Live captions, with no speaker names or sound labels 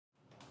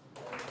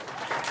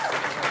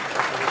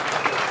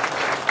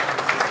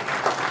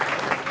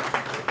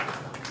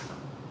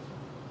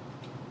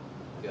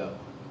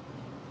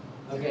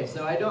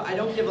So I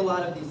don't give a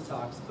lot of these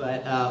talks,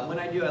 but when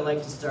I do, I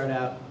like to start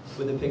out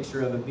with a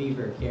picture of a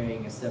beaver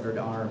carrying a severed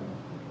arm.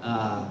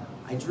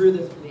 I drew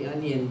this for The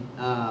Onion.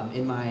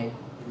 In my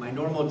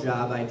normal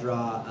job, I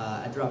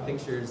draw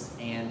pictures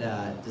and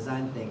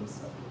design things.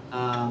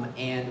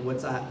 And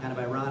what's kind of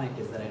ironic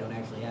is that I don't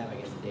actually have, I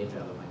guess, a day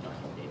job. I might talk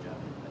about a day job,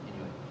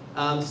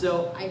 but anyway.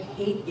 So I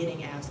hate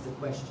getting asked the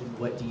question,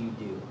 "What do you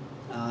do?"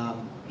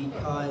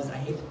 Because I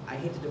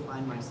hate to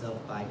define myself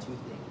by two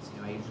things.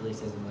 You know, I usually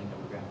say something like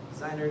I'm a graphic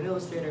designer and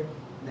illustrator,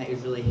 and that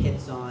usually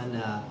hits on,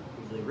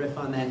 usually riff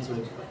on that and sort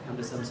of come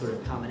to some sort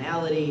of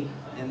commonality,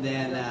 and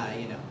then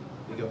you know,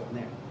 we go from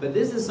there. But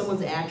this is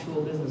someone's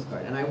actual business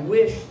card, and I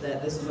wish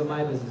that this is what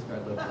my business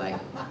card looked like.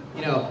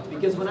 You know,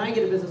 because when I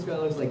get a business card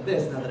that looks like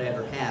this, not that I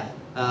ever have,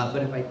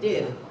 but if I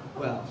did,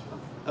 well,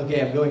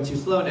 okay, I'm going too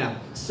slow now.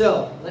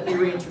 So, let me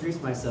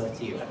reintroduce myself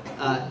to you.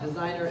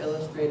 Designer,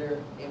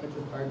 illustrator,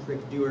 amateur card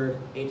trick doer,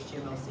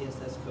 HTML,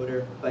 CSS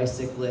coder,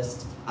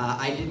 bicyclist.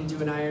 I didn't do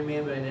an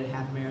Ironman, but I did a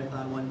half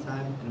marathon one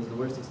time, and it was the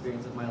worst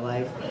experience of my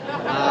life.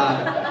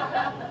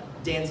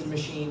 Dancing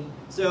machine.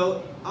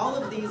 So, all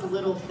of these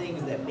little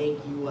things that make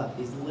you up,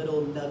 these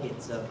little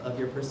nuggets of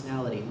your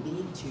personality,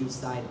 lead to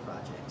side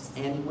projects.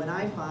 And when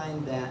I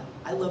find that,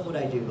 I love what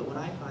I do, but when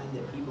I find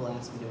that people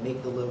ask me to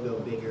make the logo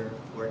bigger,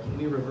 or can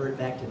we revert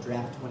back to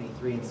draft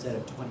 23 instead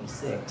of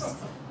 26,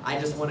 I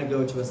just want to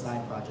go to a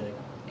side project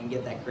and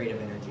get that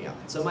creative energy out.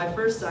 So my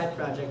first side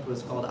project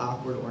was called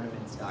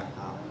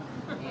awkwardornaments.com.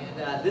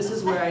 And this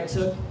is where I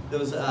took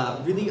those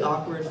really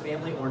awkward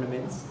family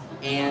ornaments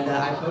and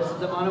I posted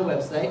them on a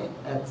website.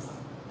 That's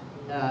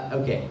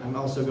okay, I'm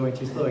also going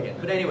too slow again.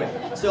 But anyway,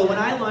 so when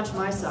I launched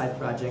my side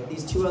project,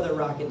 these two other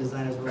rocket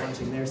designers were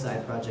launching their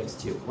side projects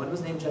too. One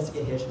was named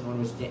Jessica Hish and one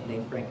was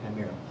named Frank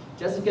Chimero.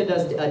 Jessica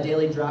does a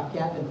daily drop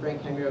cap and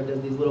Frank Chimero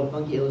does these little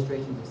funky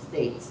illustrations of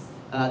states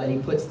that he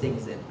puts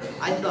things in.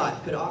 I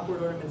thought, could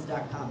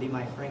awkwardornaments.com be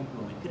my Frank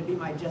moment? Could it be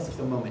my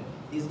Jessica moment?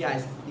 These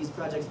guys, these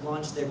projects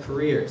launched their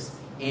careers.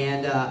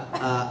 And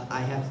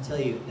I have to tell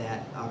you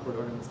that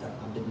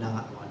awkwardornaments.com did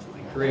not launch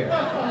my career.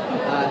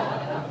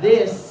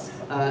 This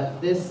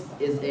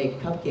is a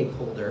cupcake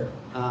holder.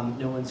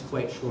 No one's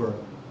quite sure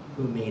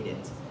who made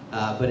it,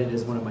 but it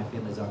is one of my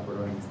family's awkward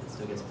ornaments that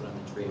still gets put on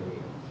the tree every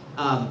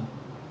year.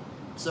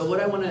 So what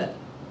I want to,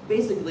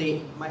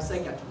 basically, my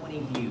site got 20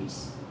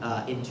 views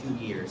in 2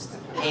 years,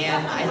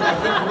 and I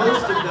think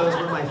most of those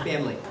were my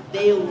family.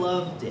 They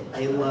loved it.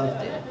 They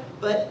loved it.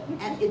 But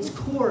at its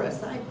core, a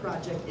side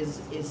project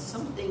is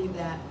something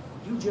that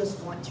you just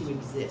want to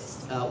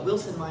exist.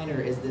 Wilson Miner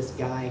is this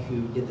guy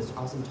who did this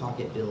awesome talk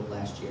at Build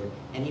last year,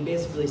 and he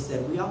basically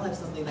said, we all have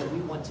something that we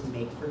want to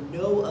make for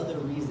no other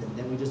reason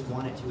than we just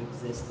want it to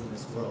exist in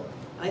this world.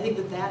 And I think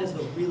that that is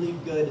a really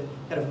good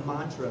kind of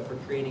mantra for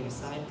creating a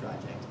side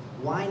project.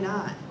 Why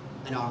not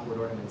an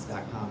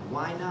awkwardornaments.com?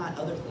 Why not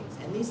other things?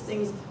 And these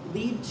things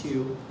lead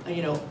to,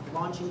 you know,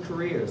 launching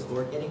careers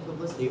or getting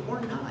publicity or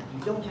not.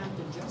 You don't have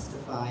to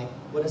justify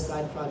what a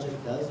side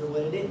project does or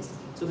what it is.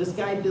 So this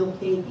guy, Bill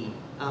Kagi,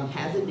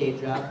 has a day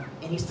job,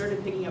 and he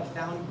started picking up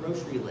found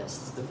grocery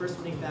lists. The first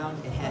one he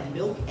found, it had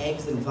milk,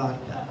 eggs, and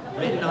vodka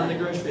written on the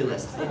grocery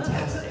list.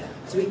 Fantastic.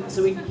 So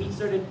he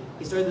started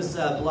this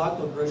blog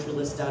called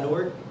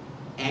grocerylist.org,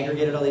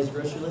 aggregated all these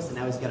grocery lists, and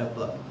now he's got a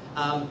book.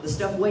 The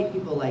stuff white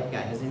people like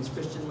guy, his name's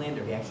Christian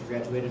Lander. He actually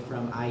graduated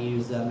from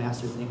IU's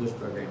Master's in English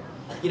program.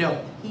 You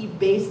know, he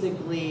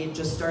basically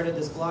just started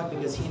this blog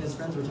because he and his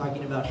friends were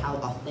talking about how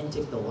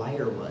authentic The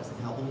Wire was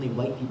and how only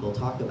white people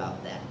talk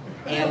about that.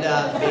 And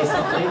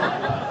basically,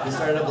 he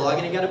started a blog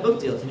and he got a book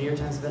deal. It's a New York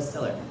Times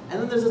bestseller.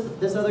 And then there's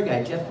this other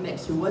guy, Jeff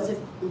Mix, who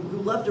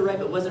loved to write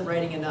but wasn't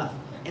writing enough.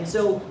 And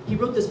so he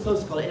wrote this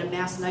post called "In a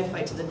Mass Knife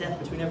Fight to the Death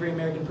Between Every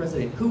American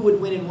President, Who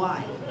Would Win and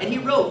Why?" And he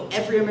wrote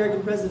every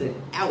American president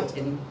out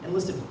and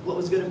listed what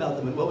was good about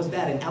them and what was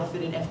bad, and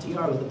outfitted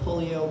FDR with a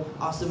polio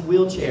awesome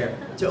wheelchair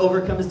to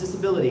overcome his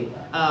disability.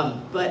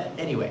 But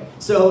anyway,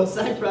 so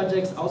side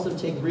projects also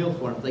take real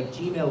forms, like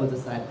Gmail was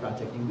a side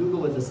project, and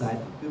Google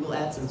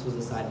AdSense was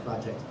a side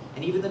project,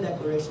 and even the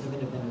Declaration of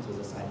Independence was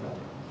a side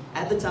project.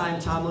 At the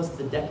time, Thomas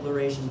the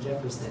Declaration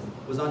Jefferson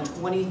was on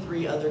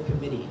 23 other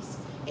committees,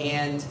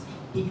 and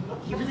he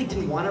really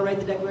didn't want to write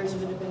the Declaration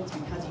of Independence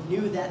because he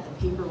knew that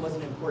the paper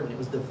wasn't important. It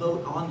was the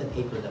vote on the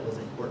paper that was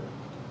important.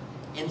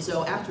 And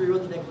so after he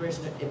wrote the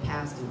Declaration, it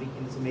passed and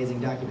became this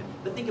amazing document.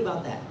 But think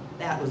about that.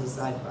 That was a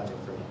side project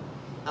for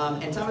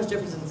him. And Thomas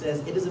Jefferson says,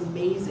 it is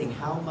amazing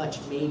how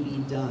much may be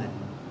done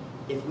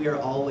if we are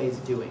always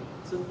doing.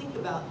 So think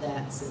about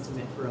that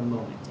sentiment for a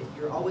moment. If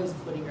you're always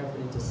putting your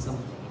effort into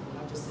something, if you're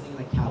not just sitting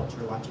on the couch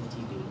or watching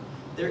TV,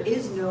 there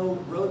is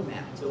no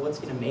roadmap to what's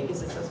going to make a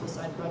successful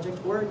side project,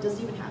 or it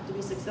doesn't even have to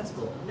be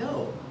successful.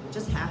 No, it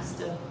just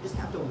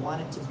have to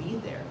want it to be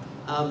there.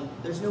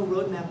 There's no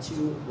roadmap to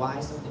why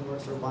something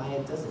works or why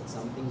it doesn't.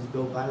 Some things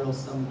go viral,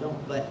 some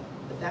don't. But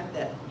the fact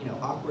that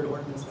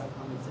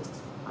awkwardornaments.com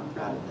exists, I'm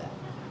proud of that.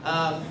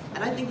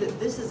 And I think that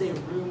this is a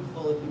room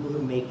full of people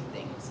who make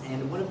things.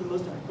 And one of the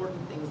most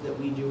important things that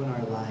we do in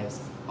our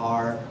lives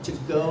are to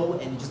go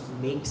and just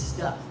make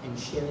stuff and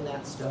share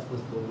that stuff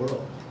with the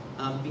world.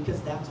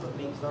 because that's what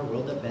makes our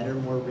world a better,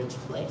 more rich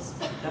place.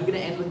 And I'm going to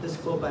end with this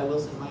quote by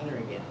Wilson Miner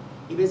again.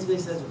 He basically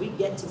says, we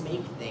get to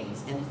make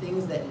things, and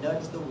things that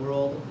nudge the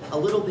world a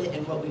little bit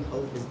in what we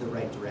hope is the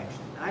right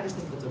direction. And I just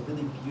think that's a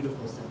really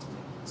beautiful sentiment.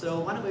 So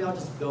why don't we all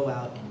just go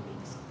out and